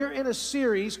in a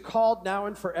series called Now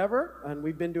and Forever, and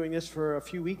we've been doing this for a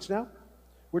few weeks now.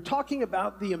 We're talking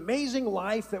about the amazing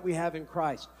life that we have in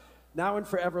Christ. Now and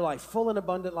forever life, full and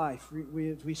abundant life.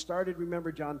 We started,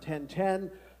 remember, John 10:10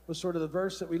 was sort of the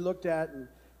verse that we looked at, and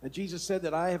Jesus said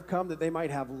that I have come that they might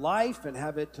have life and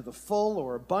have it to the full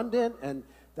or abundant, and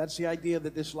that's the idea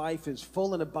that this life is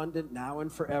full and abundant now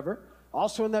and forever.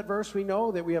 Also in that verse, we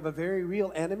know that we have a very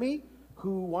real enemy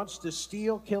who wants to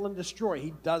steal, kill, and destroy.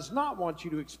 He does not want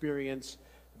you to experience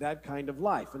that kind of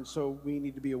life. And so we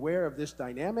need to be aware of this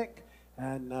dynamic,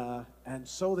 and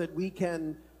so that we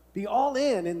can be all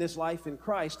in this life in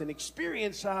Christ and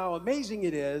experience how amazing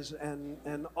it is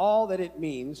and all that it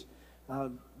means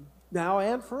now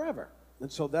and forever.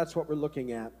 And so that's what we're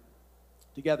looking at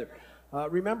together.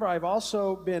 Remember, I've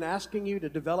also been asking you to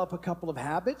develop a couple of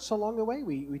habits along the way.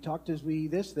 We talked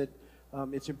that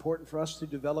it's important for us to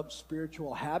develop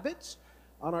spiritual habits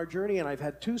on our journey, and I've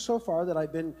had two so far that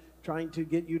I've been trying to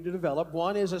get you to develop.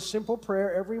 One is a simple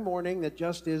prayer every morning that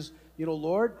just is,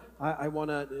 Lord, I want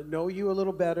to know you a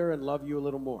little better and love you a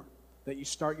little more. That you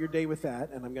start your day with that,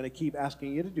 and I'm going to keep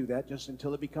asking you to do that just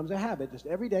until it becomes a habit, just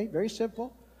every day, very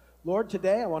simple. Lord,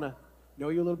 today I want to know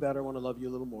you a little better, I want to love you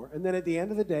a little more. And then at the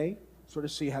end of the day, sort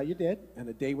of see how you did, and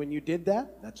a day when you did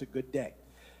that, that's a good day.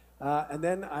 And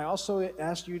then I also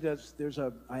asked you,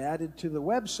 I added to the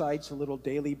websites a little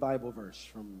daily Bible verse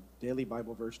from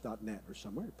dailybibleverse.net or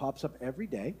somewhere. It pops up every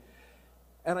day.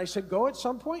 And I said, go at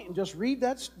some point and just read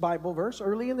that Bible verse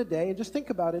early in the day and just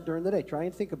think about it during the day. Try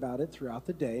and think about it throughout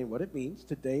the day and what it means.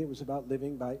 Today it was about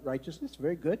living by righteousness.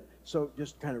 Very good. So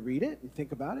just kind of read it and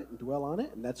think about it and dwell on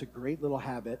it. And that's a great little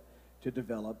habit to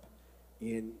develop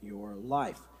in your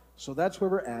life. So that's where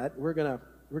we're at. We're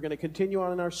going to continue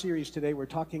on in our series today. We're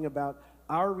talking about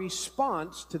our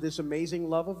response to this amazing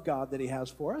love of God that he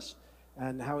has for us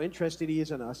and how interested he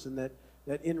is in us, and that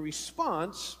in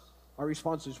response, our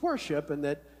response is worship, and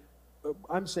that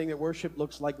I'm saying that worship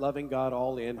looks like loving God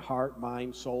all in, heart,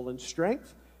 mind, soul, and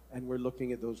strength, and we're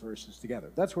looking at those verses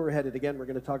together. That's where we're headed. Again, we're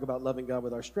going to talk about loving God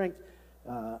with our strength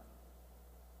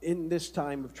in this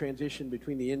time of transition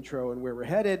between the intro and where we're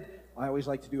headed. I always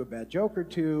like to do a bad joke or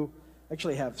two.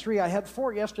 Actually, I have three. I had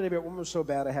four yesterday, but one was so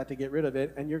bad I had to get rid of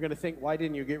it. And you're going to think, why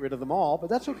didn't you get rid of them all? But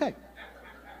that's okay.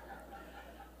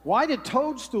 Why did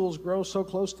toadstools grow so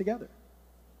close together?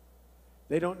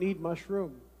 They don't need much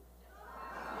room.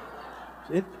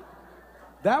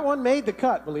 That one made the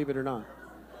cut, believe it or not.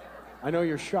 I know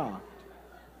you're shocked.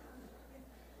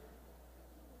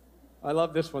 I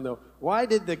love this one, though. Why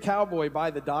did the cowboy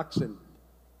buy the dachshund?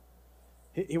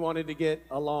 He wanted to get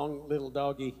a long little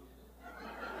doggy.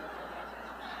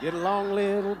 Get along,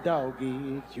 little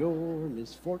doggy, it's your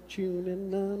misfortune and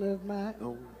none of my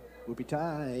own.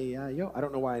 Whoopie-tie-yo. I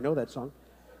don't know why I know that song.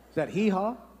 Is that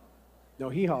hee-haw? No,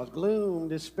 hee-haw is gloom,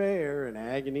 despair, and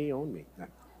agony on me.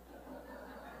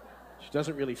 Which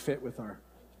doesn't really fit with our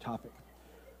topic.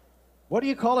 What do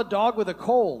you call a dog with a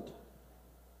cold?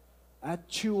 A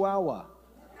chihuahua.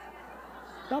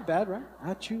 Not bad, right?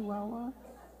 A chihuahua.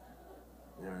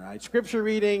 All right, scripture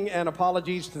reading and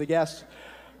apologies to the guests.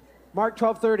 Mark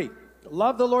 12:30.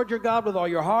 Love the Lord your God with all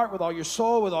your heart, with all your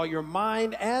soul, with all your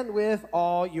mind, and with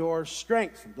all your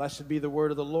strength. Blessed be the word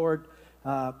of the Lord.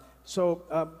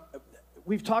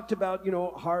 We've talked about,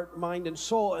 heart, mind, and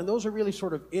soul, and those are really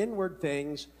sort of inward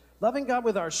things. Loving God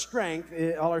with our strength,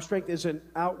 all our strength, is an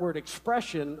outward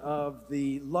expression of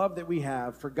the love that we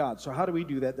have for God. So how do we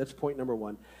do that? That's point number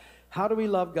one. How do we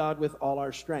love God with all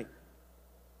our strength?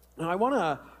 Now, I want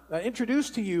to introduce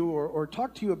to you or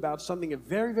talk to you about something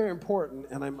very, very important,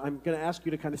 and I'm going to ask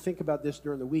you to kind of think about this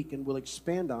during the week, and we'll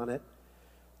expand on it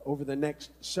over the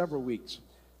next several weeks.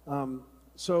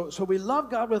 So we love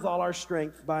God with all our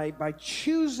strength by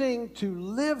choosing to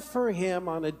live for him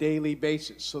on a daily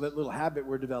basis. So that little habit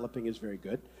we're developing is very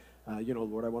good.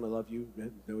 Lord, I want to love you,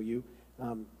 know you.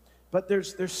 But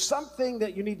there's something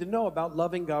that you need to know about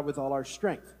loving God with all our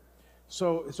strength.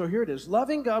 So here it is.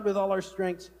 Loving God with all our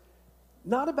strength,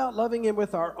 not about loving him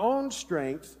with our own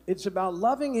strength. It's about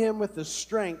loving him with the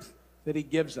strength that he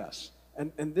gives us.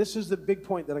 And this is the big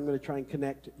point that I'm going to try and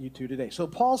connect you to today. So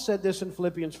Paul said this in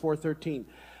Philippians 4:13.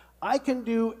 I can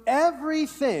do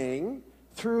everything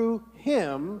through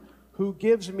him who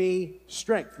gives me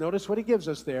strength. Notice what he gives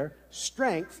us there.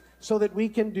 Strength, so that we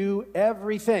can do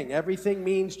everything. Everything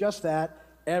means just that,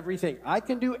 everything. I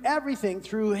can do everything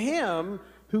through him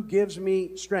who gives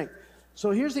me strength.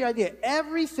 So here's the idea.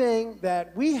 Everything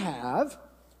that we have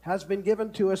has been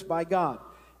given to us by God.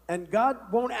 And God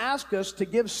won't ask us to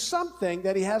give something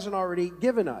that he hasn't already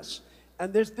given us.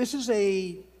 And this is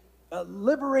a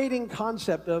liberating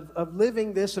concept of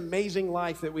living this amazing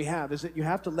life that we have is that you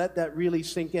have to let that really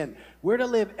sink in. We're to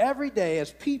live every day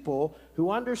as people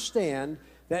who understand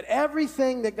that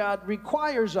everything that God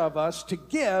requires of us to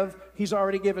give, He's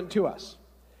already given to us.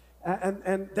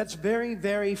 And that's very,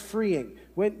 very freeing.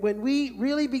 When we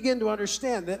really begin to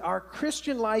understand that our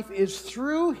Christian life is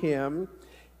through Him,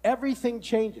 everything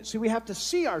changes. See, we have to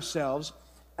see ourselves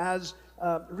as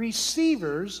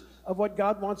receivers of what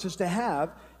God wants us to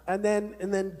have, and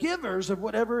then givers of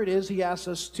whatever it is He asks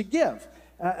us to give.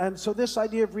 And so this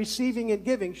idea of receiving and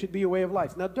giving should be a way of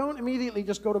life. Now, don't immediately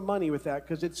just go to money with that,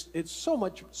 because it's so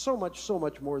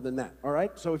much more than that, all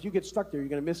right? So if you get stuck there, you're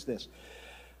going to miss this.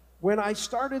 When I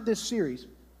started this series,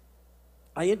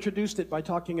 I introduced it by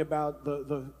talking about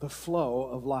the flow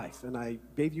of life, and I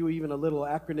gave you even a little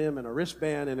acronym and a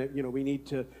wristband, and we need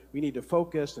to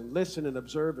focus and listen and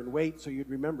observe and wait so you'd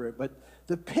remember it. But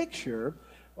the picture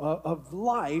of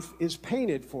life is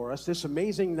painted for us, this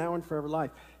amazing now and forever life,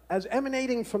 as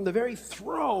emanating from the very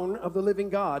throne of the living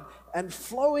God and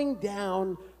flowing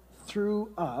down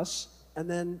through us and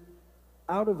then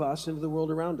out of us into the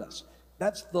world around us.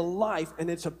 That's the life,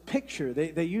 and it's a picture.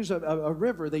 They use a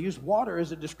river. They use water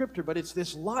as a descriptor, but it's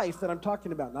this life that I'm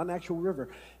talking about, not an actual river.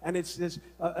 And it's this,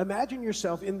 imagine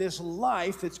yourself in this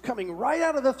life that's coming right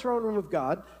out of the throne room of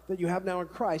God that you have now in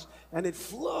Christ, and it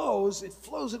flows,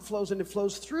 and it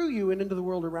flows through you and into the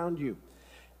world around you.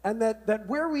 And that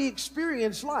where we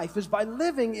experience life is by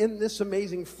living in this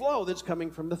amazing flow that's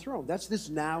coming from the throne. That's this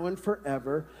now and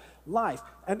forever life.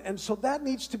 And so that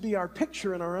needs to be our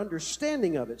picture and our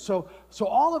understanding of it. So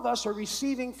all of us are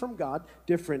receiving from God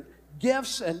different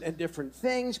gifts and different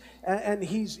things, and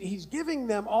he's giving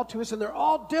them all to us, and they're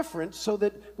all different so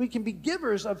that we can be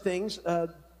givers of things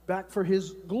back for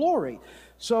His glory.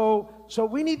 So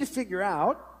we need to figure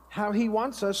out how He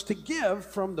wants us to give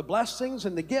from the blessings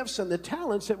and the gifts and the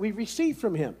talents that we receive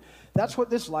from Him. That's what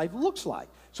this life looks like.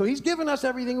 So He's given us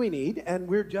everything we need, and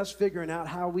we're just figuring out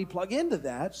how we plug into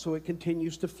that so it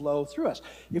continues to flow through us.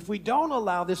 If we don't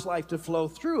allow this life to flow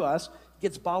through us, it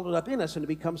gets bottled up in us and it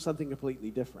becomes something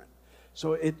completely different.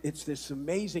 So it's this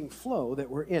amazing flow that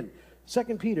we're in. 2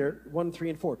 Peter 1,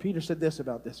 3, and 4. Peter said this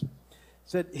about this. He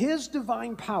said, His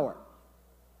divine power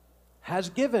has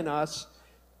given us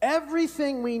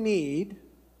everything we need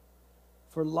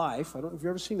for life. I don't know if you've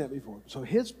ever seen that before. So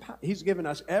He's given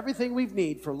us everything we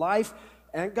need for life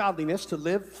and godliness, to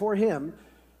live for Him,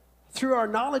 through our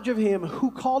knowledge of Him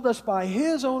who called us by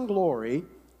His own glory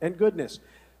and goodness.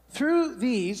 Through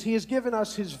these He has given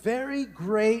us His very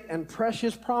great and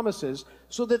precious promises,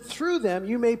 so that through them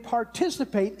you may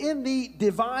participate in the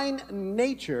divine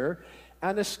nature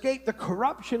and escape the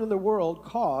corruption in the world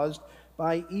caused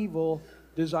by evil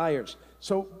desires.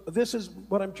 So this is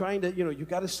what I'm trying to, you've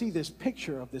got to see this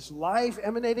picture of this life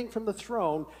emanating from the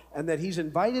throne, and that He's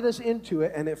invited us into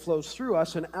it, and it flows through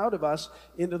us and out of us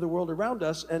into the world around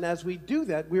us. And as we do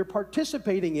that, we're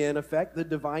participating in effect the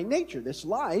divine nature, this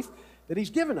life that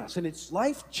He's given us. And it's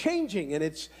life-changing, and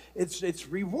it's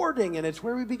rewarding, and it's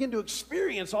where we begin to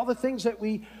experience all the things that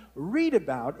we read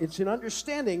about. It's in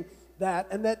understanding that,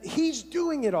 and that He's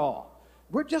doing it all.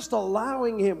 We're just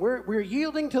allowing Him. We're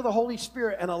yielding to the Holy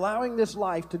Spirit and allowing this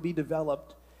life to be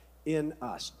developed in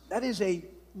us. That is a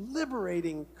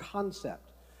liberating concept,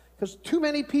 because too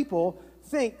many people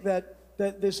think that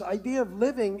this idea of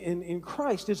living in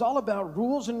Christ is all about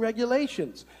rules and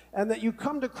regulations, and that you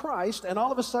come to Christ and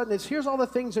all of a sudden here's all the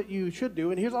things that you should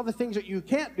do, and here's all the things that you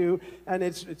can't do, and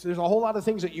there's a whole lot of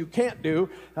things that you can't do,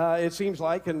 it seems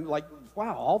like, and like,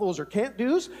 wow, all those are can't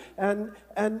do's, and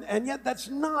yet that's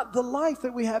not the life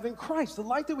that we have in Christ. The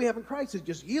life that we have in Christ is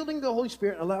just yielding to the Holy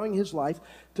Spirit and allowing His life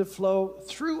to flow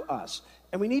through us.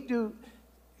 And you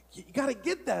got to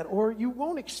get that, or you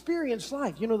won't experience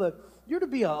life. You're to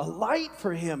be a light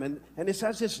for Him, and it's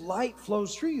as this light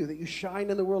flows through you that you shine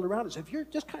in the world around us. If you're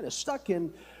just kind of stuck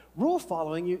in rule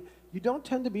following, you don't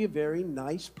tend to be a very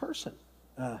nice person.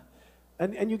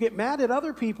 And you get mad at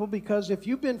other people because if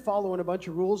you've been following a bunch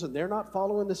of rules and they're not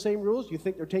following the same rules, you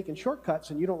think they're taking shortcuts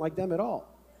and you don't like them at all.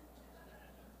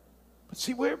 But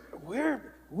see,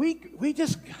 we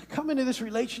just come into this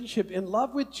relationship in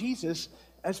love with Jesus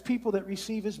as people that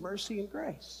receive His mercy and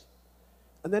grace.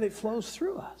 And then it flows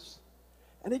through us.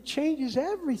 And it changes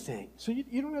everything. So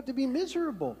you don't have to be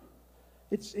miserable.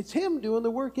 It's Him doing the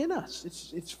work in us.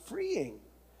 It's freeing.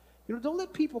 Don't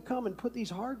let people come and put these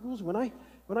hard rules. When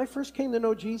I first came to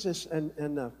know Jesus, and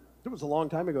it was a long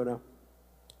time ago now,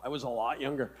 I was a lot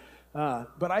younger,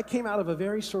 but I came out of a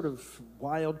very sort of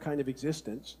wild kind of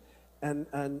existence, and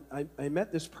I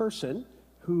met this person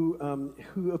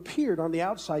who appeared on the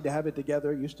outside to have it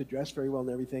together, used to dress very well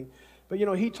and everything, But, you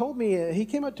know, he told me, he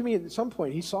came up to me at some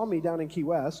point. He saw me down in Key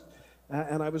West,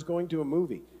 and I was going to a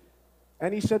movie.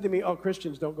 And he said to me, oh,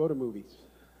 Christians don't go to movies.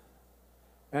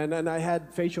 And then I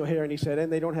had facial hair, and he said,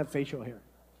 and they don't have facial hair.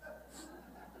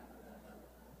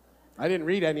 I didn't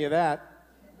read any of that.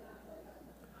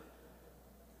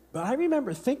 But I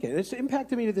remember thinking, it's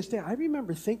impacted me to this day. I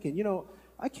remember thinking, you know,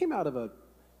 I came out of a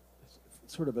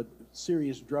sort of a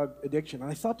serious drug addiction,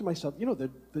 and I thought to myself, you know, the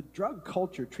drug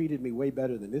culture treated me way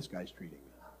better than this guy's treating me.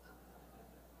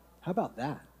 How about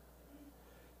that?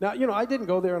 Now, you know, I didn't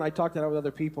go there, and I talked that out with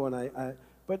other people, and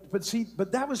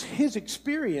but that was his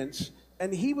experience,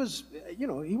 and he was, you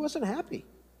know, he wasn't happy.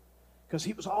 Because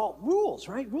he was all rules,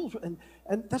 right? Rules, and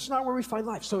that's not where we find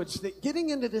life. So it's getting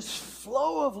into this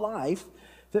flow of life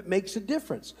that makes a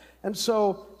difference. And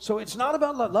so it's not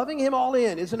about loving him all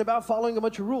in, isn't about following a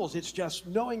bunch of rules. It's just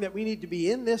knowing that we need to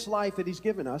be in this life that he's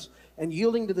given us and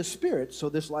yielding to the Spirit so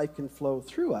this life can flow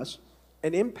through us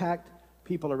and impact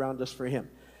people around us for him.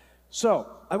 So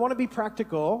I want to be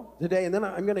practical today, and then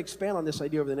I'm going to expand on this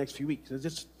idea over the next few weeks.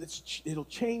 It'll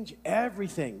change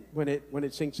everything when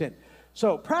it sinks in.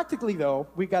 So practically, though,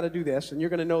 we got to do this, and you're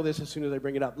going to know this as soon as I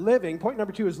bring it up. Living, point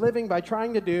number 2 is living by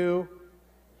trying to do.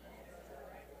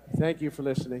 Thank you for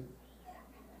listening.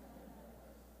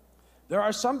 There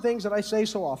are some things that I say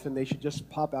so often, they should just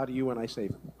pop out of you when I say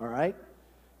them, all right?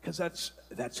 Because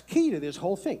that's key to this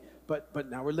whole thing. But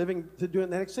now we're living to doing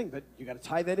the next thing, but you got to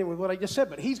tie that in with what I just said.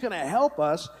 But he's going to help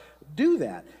us do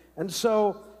that. And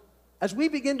so as we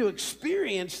begin to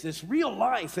experience this real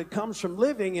life that comes from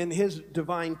living in his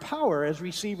divine power as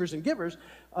receivers and givers,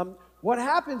 what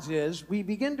happens is we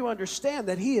begin to understand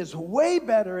that he is way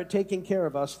better at taking care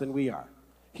of us than we are.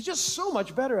 He's just so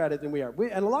much better at it than we are.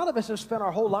 And a lot of us have spent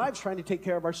our whole lives trying to take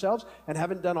care of ourselves and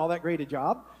haven't done all that great a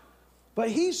job. But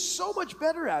he's so much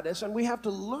better at us, and we have to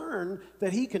learn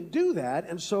that he can do that.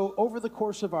 And so over the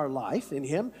course of our life in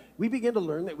him, we begin to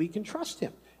learn that we can trust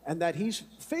him and that he's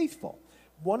faithful.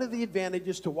 One of the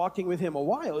advantages to walking with him a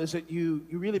while is that you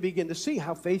really begin to see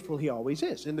how faithful he always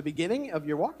is. In the beginning of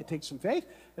your walk, it takes some faith.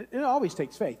 It always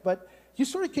takes faith. But you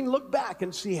sort of can look back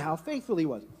and see how faithful he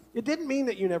was. It didn't mean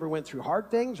that you never went through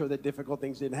hard things or that difficult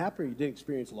things didn't happen or you didn't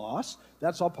experience loss.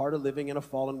 That's all part of living in a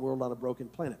fallen world on a broken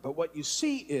planet. But what you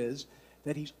see is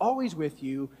that he's always with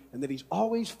you and that he's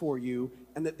always for you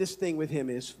and that this thing with him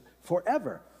is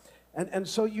forever. And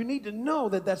so you need to know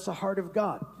that that's the heart of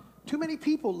God. Too many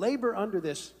people labor under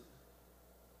this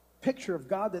picture of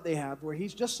God that they have where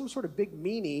he's just some sort of big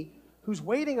meanie who's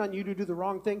waiting on you to do the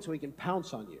wrong thing so he can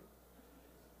pounce on you.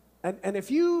 And if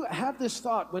you have this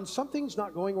thought, when something's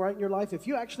not going right in your life, if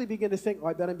you actually begin to think, oh,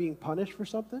 I bet I'm being punished for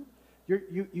something,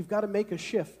 you've got to make a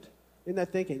shift in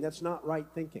that thinking. That's not right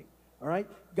thinking. All right?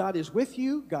 God is with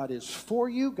you. God is for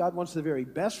you. God wants the very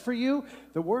best for you.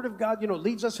 The Word of God,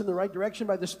 leads us in the right direction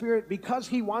by the Spirit because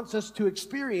he wants us to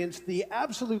experience the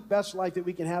absolute best life that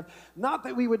we can have. Not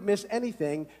that we would miss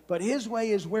anything, but his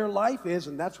way is where life is,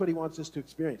 and that's what he wants us to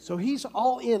experience. So he's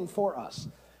all in for us.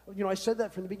 I said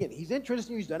that from the beginning. He's interested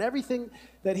in you. He's done everything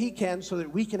that he can so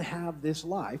that we can have this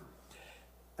life.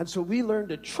 And so we learn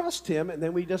to trust him, and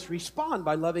then we just respond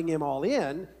by loving him all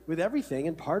in with everything,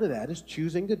 and part of that is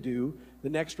choosing to do the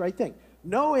next right thing.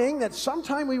 Knowing that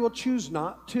sometime we will choose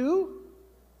not to,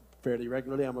 fairly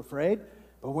regularly, I'm afraid,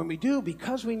 but when we do,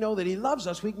 because we know that he loves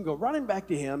us, we can go running back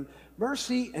to him,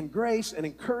 mercy and grace and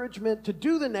encouragement to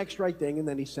do the next right thing, and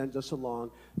then he sends us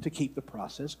along to keep the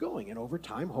process going. And over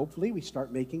time, hopefully, we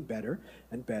start making better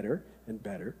and better and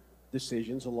better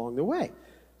decisions along the way.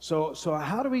 So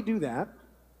how do we do that?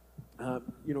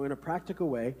 In a practical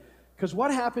way, because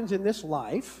what happens in this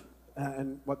life,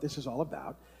 and what this is all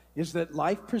about, is that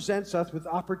life presents us with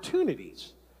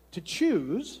opportunities to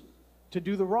choose to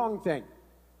do the wrong thing.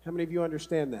 How many of you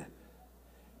understand that?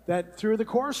 That through the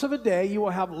course of a day, you will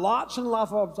have lots and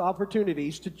lots of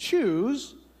opportunities to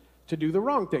choose to do the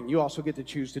wrong thing. You also get to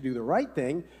choose to do the right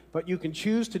thing, but you can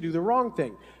choose to do the wrong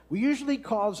thing. We usually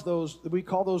call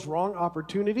those wrong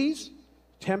opportunities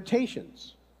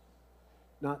temptations.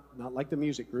 Not like the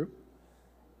music group.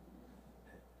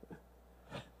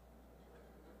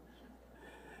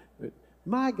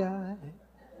 My guy,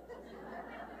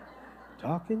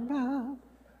 talking about.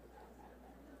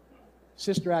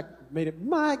 Sister Act made it,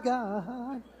 my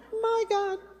God, my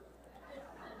God.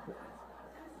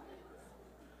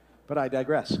 But I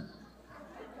digress.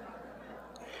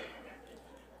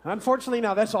 Unfortunately,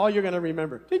 now that's all you're going to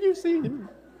remember. Did you see him?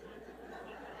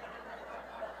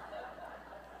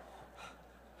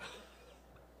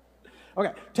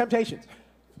 Okay, temptations.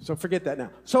 So forget that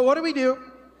now. So what do we do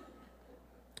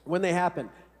when they happen?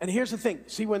 And here's the thing.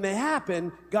 See, when they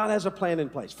happen, God has a plan in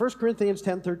place. 1 Corinthians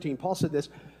 10:13, Paul said this,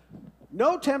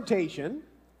 No temptation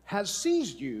has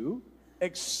seized you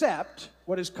except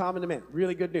what is common to men.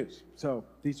 Really good news. So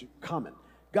these are common.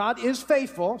 God is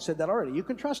faithful. Said that already. You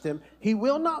can trust him. He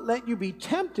will not let you be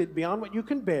tempted beyond what you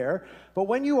can bear. But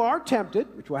when you are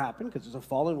tempted, which will happen because it's a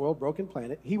fallen world, broken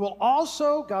planet,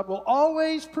 God will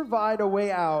always provide a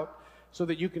way out so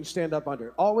that you can stand up under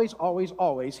it. Always, always,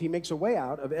 always, he makes a way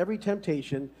out of every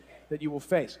temptation that you will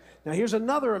face. Now, here's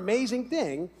another amazing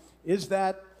thing, is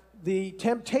that the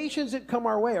temptations that come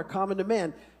our way are common to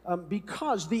men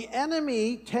because the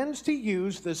enemy tends to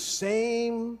use the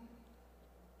same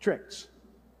tricks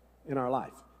in our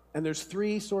life. And there's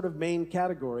three sort of main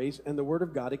categories, and the Word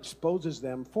of God exposes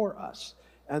them for us.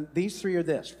 And these three are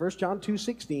this. 1 John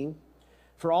 2:16,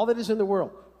 for all that is in the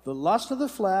world, the lust of the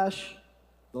flesh,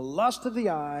 the lust of the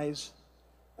eyes,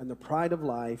 and the pride of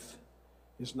life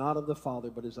is not of the Father,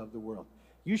 but is of the world.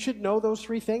 You should know those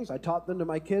three things. I taught them to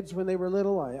my kids when they were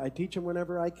little. I teach them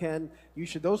whenever I can.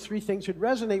 Those three things should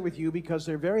resonate with you because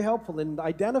they're very helpful in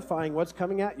identifying what's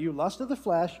coming at you. Lust of the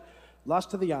flesh,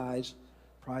 lust of the eyes,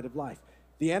 pride of life.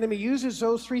 The enemy uses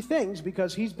those three things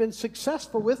because he's been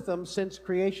successful with them since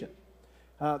creation.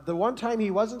 The one time he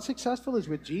wasn't successful is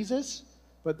with Jesus,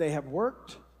 but they have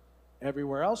worked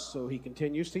everywhere else, so he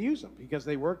continues to use them because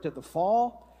they worked at the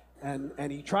fall,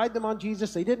 and he tried them on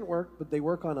Jesus. They didn't work, but they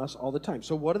work on us all the time.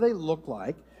 So what do they look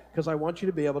like? Because I want you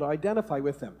to be able to identify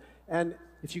with them. And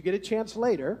if you get a chance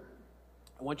later,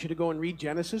 I want you to go and read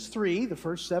Genesis 3, the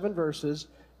first 7 verses,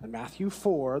 and Matthew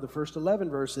 4, the first 11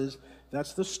 verses.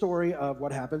 That's the story of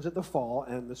what happens at the fall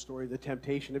and the story of the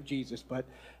temptation of Jesus. But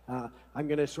I'm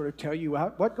going to sort of tell you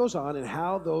what goes on and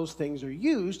how those things are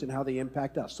used and how they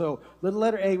impact us. So little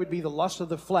letter A would be the lust of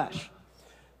the flesh.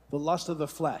 The lust of the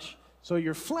flesh. So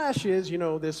your flesh is,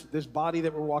 this body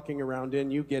that we're walking around in,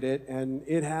 you get it, and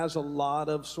it has a lot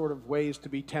of sort of ways to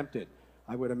be tempted.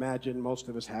 I would imagine most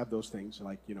of us have those things,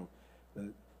 like,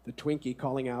 the Twinkie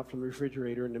calling out from the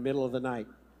refrigerator in the middle of the night.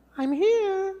 I'm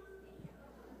here.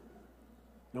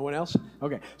 No one else?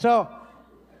 Okay, so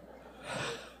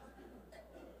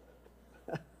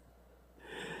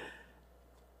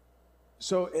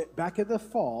back at the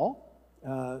fall,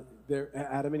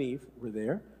 Adam and Eve were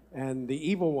there, and the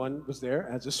evil one was there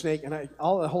as a snake. And the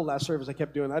whole last service I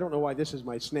kept doing, I don't know why this is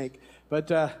my snake, but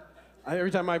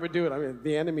every time I would do it,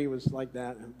 the enemy was like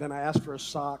that. And then I asked for a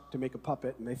sock to make a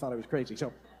puppet, and they thought I was crazy.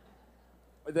 So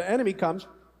the enemy comes,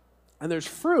 and there's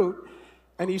fruit,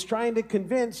 and he's trying to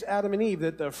convince Adam and Eve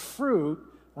that the fruit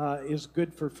is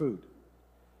good for food.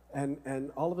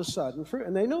 And all of a sudden, fruit,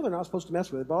 and they know they're not supposed to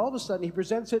mess with it, but all of a sudden he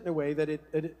presents it in a way that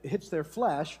it hits their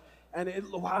flesh, and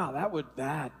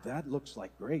that looks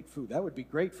like great food. That would be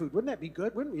great food. Wouldn't that be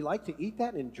good? Wouldn't we like to eat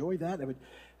that and enjoy that?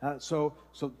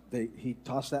 He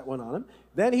tossed that one on him.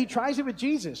 Then he tries it with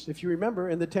Jesus. If you remember,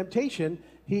 in the temptation,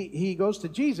 he goes to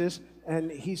Jesus,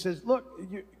 and he says, look,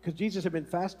 because Jesus had been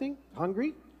fasting,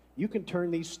 hungry, you can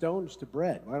turn these stones to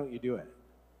bread. Why don't you do it?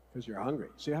 Because you're hungry.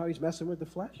 See how he's messing with the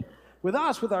flesh? With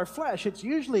us, with our flesh, it's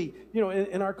usually,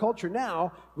 in our culture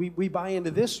now, we buy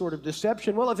into this sort of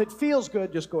deception. Well, if it feels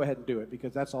good, just go ahead and do it,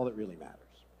 because that's all that really matters.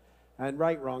 And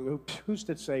right, wrong, who's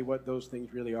to say what those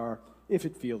things really are? If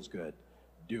it feels good,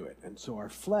 do it. And so our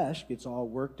flesh gets all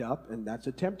worked up, and that's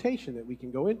a temptation that we can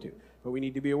go into. But we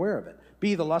need to be aware of it.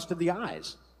 B, the lust of the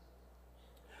eyes.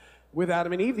 With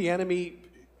Adam and Eve, the enemy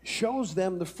shows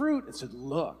them the fruit and said,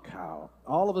 look how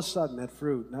all of a sudden that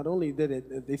fruit, not only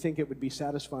did they think it would be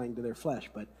satisfying to their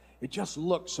flesh, but it just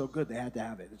looked so good they had to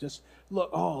have it. It just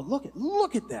look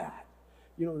at that.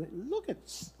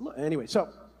 Anyway, so,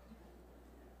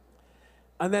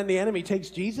 and then the enemy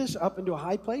takes Jesus up into a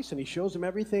high place and he shows him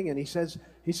everything, and he says,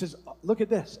 look at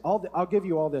this, I'll give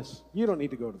you all this. You don't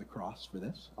need to go to the cross for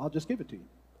this. I'll just give it to you.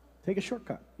 Take a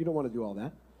shortcut. You don't want to do all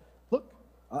that. Look,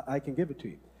 I can give it to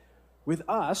you. With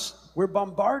us, we're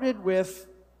bombarded with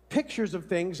pictures of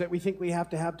things that we think we have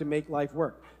to make life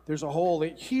work. There's a whole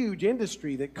huge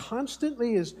industry that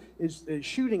constantly is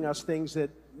shooting us things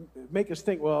that make us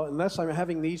think, well, unless I'm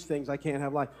having these things, I can't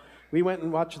have life. We went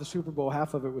and watched the Super Bowl,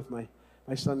 half of it with my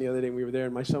son the other day. We were there,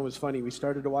 and my son was funny. We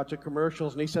started to watch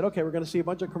commercials, and he said, okay, we're going to see a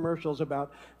bunch of commercials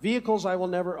about vehicles I will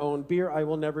never own, beer I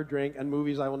will never drink, and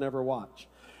movies I will never watch.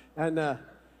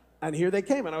 And here they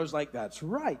came, and I was like, that's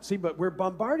right. See, but we're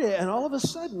bombarded, and all of a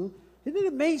sudden, isn't it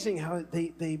amazing how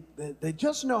they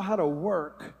just know how to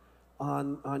work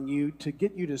on you to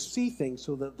get you to see things,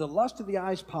 so that the lust of the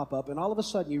eyes pop up, and all of a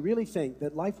sudden you really think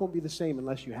that life won't be the same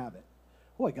unless you have it.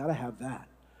 Oh, I got to have that.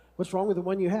 What's wrong with the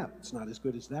one you have? It's not as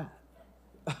good as that.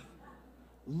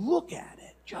 Look at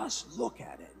it. Just look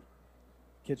at it.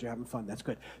 Kids are having fun. That's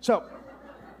good. So,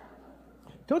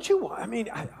 Don't you want, I mean,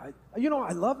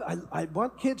 I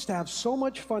want kids to have so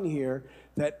much fun here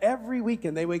that every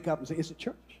weekend they wake up and say, is it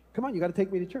church? Come on, you got to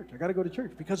take me to church. I got to go to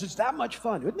church because it's that much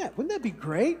fun, isn't it? Wouldn't that be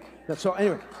great? So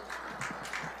anyway,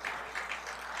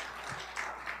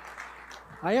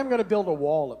 I am going to build a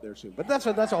wall up there soon, but that's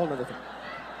a whole other thing.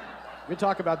 We'll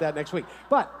talk about that next week.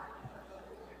 But,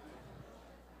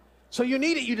 so you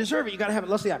need it, you deserve it, you got to have it.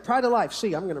 Let's see, Pride of life.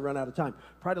 See, I'm going to run out of time.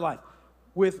 Pride of life.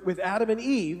 With Adam and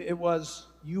Eve, it was,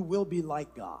 you will be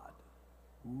like God.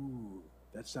 Ooh,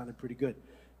 that sounded pretty good.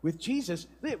 With Jesus,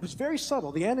 it was very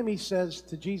subtle. The enemy says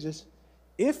to Jesus,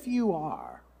 if you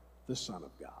are the Son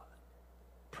of God,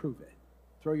 prove it.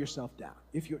 Throw yourself down.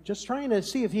 If you're just trying to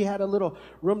see if he had a little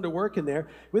room to work in there.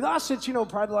 With us, it's,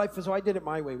 pride of life is, I did it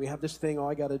my way. We have this thing,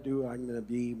 I got to do, I'm going to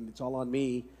be, it's all on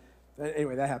me.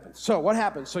 Anyway, that happens. So what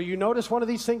happens? So you notice one of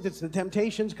these things, it's the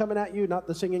temptations coming at you, not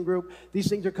the singing group. These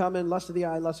things are coming, lust of the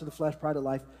eye, lust of the flesh, pride of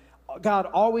life. God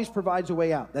always provides a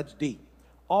way out. That's deep.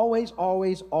 Always,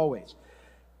 always, always.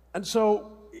 And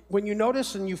so when you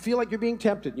notice and you feel like you're being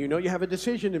tempted, you have a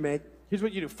decision to make, here's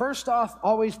what you do. First off,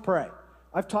 always pray.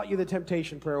 I've taught you the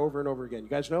temptation prayer over and over again. You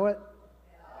guys know it?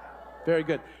 Very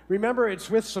good. Remember,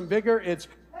 it's with some vigor. It's,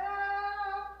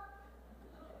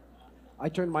 I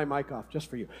turned my mic off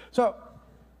just for you. So,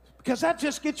 because that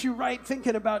just gets you right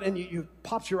thinking about, and you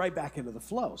pops you right back into the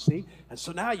flow, see? And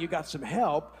so now you got some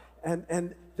help,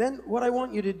 and then what I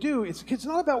want you to do is, it's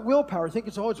not about willpower. Think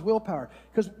it's willpower.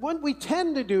 Because what we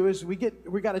tend to do is we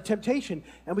got a temptation,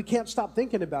 and we can't stop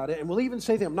thinking about it, and we'll even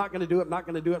say, I'm not going to do it, I'm not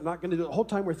going to do it, I'm not going to do it. The whole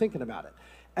time we're thinking about it.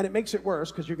 And it makes it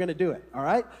worse because you're going to do it, all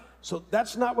right? So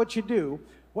that's not what you do.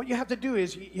 What you have to do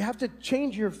is you have to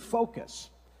change your focus.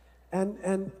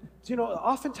 And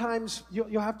oftentimes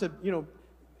you'll have to,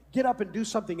 get up and do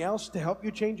something else to help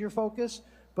you change your focus.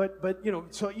 But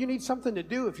so you need something to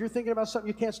do. If you're thinking about something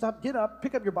you can't stop, get up,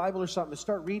 pick up your Bible or something, and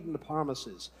start reading the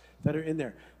promises that are in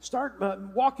there. Start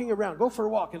walking around. Go for a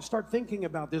walk and start thinking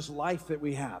about this life that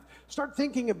we have. Start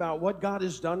thinking about what God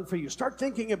has done for you. Start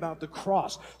thinking about the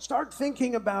cross. Start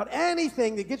thinking about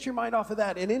anything that gets your mind off of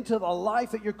that and into the life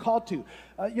that you're called to.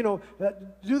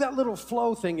 Do that little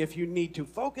flow thing if you need to.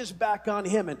 Focus back on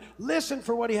Him and listen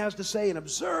for what He has to say and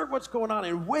observe what's going on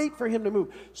and wait for Him to move.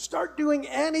 Start doing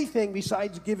anything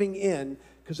besides giving in,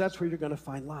 because that's where you're going to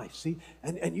find life, see?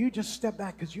 And you just step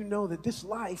back because you know that this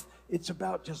life, it's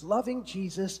about just loving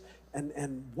Jesus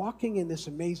and walking in this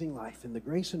amazing life in the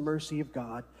grace and mercy of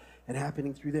God and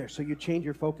happening through there. So you change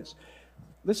your focus.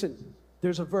 Listen,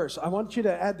 there's a verse. I want you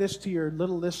to add this to your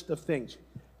little list of things.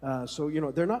 So,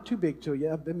 they're not too big to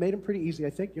you. I've made them pretty easy, I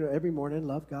think. Every morning,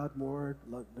 love God more,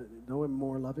 know Him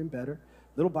more, love Him better.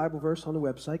 Little Bible verse on the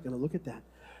website. Going to look at that.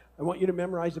 I want you to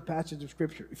memorize the passage of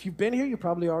Scripture. If you've been here, you've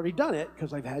probably already done it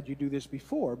because I've had you do this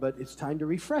before, but it's time to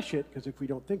refresh it because if we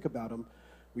don't think about them,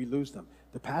 we lose them.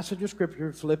 The passage of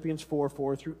Scripture, Philippians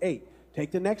 4:4-8.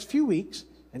 Take the next few weeks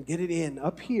and get it in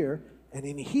up here and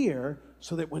in here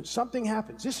so that when something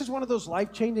happens, this is one of those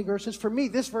life-changing verses. For me,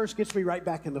 this verse gets me right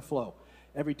back in the flow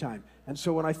every time. And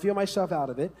so when I feel myself out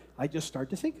of it, I just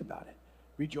start to think about it.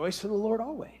 Rejoice in the Lord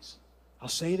always. I'll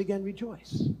say it again,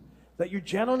 rejoice. Let your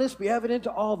gentleness be evident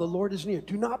to all, the Lord is near.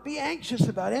 Do not be anxious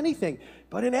about anything,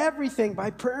 but in everything, by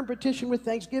prayer and petition with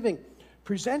thanksgiving,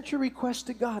 present your request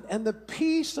to God, and the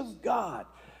peace of God,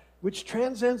 which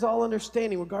transcends all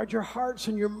understanding, will guard your hearts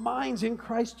and your minds in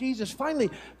Christ Jesus. Finally,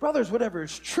 brothers, whatever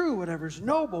is true, whatever is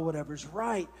noble, whatever is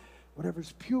right, whatever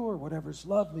is pure, whatever is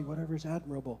lovely, whatever is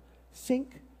admirable,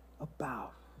 think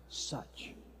about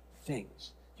such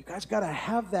things. You guys got to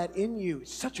have that in you.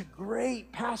 It's such a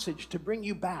great passage to bring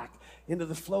you back into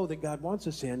the flow that God wants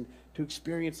us in to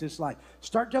experience this life.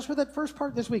 Start just with that first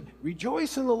part this week.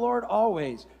 Rejoice in the Lord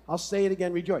always. I'll say it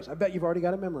again, rejoice. I bet you've already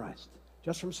got it memorized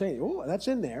just from saying it. Oh, that's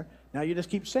in there. Now you just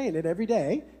keep saying it every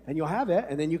day, and you'll have it,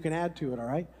 and then you can add to it, all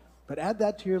right? But add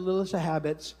that to your list of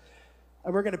habits,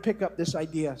 and we're going to pick up this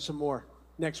idea some more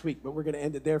next week, but we're going to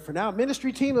end it there for now.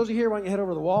 Ministry team, those are here, why don't you head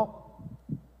over the wall?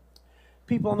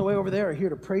 People on the way over there are here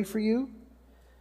to pray for you.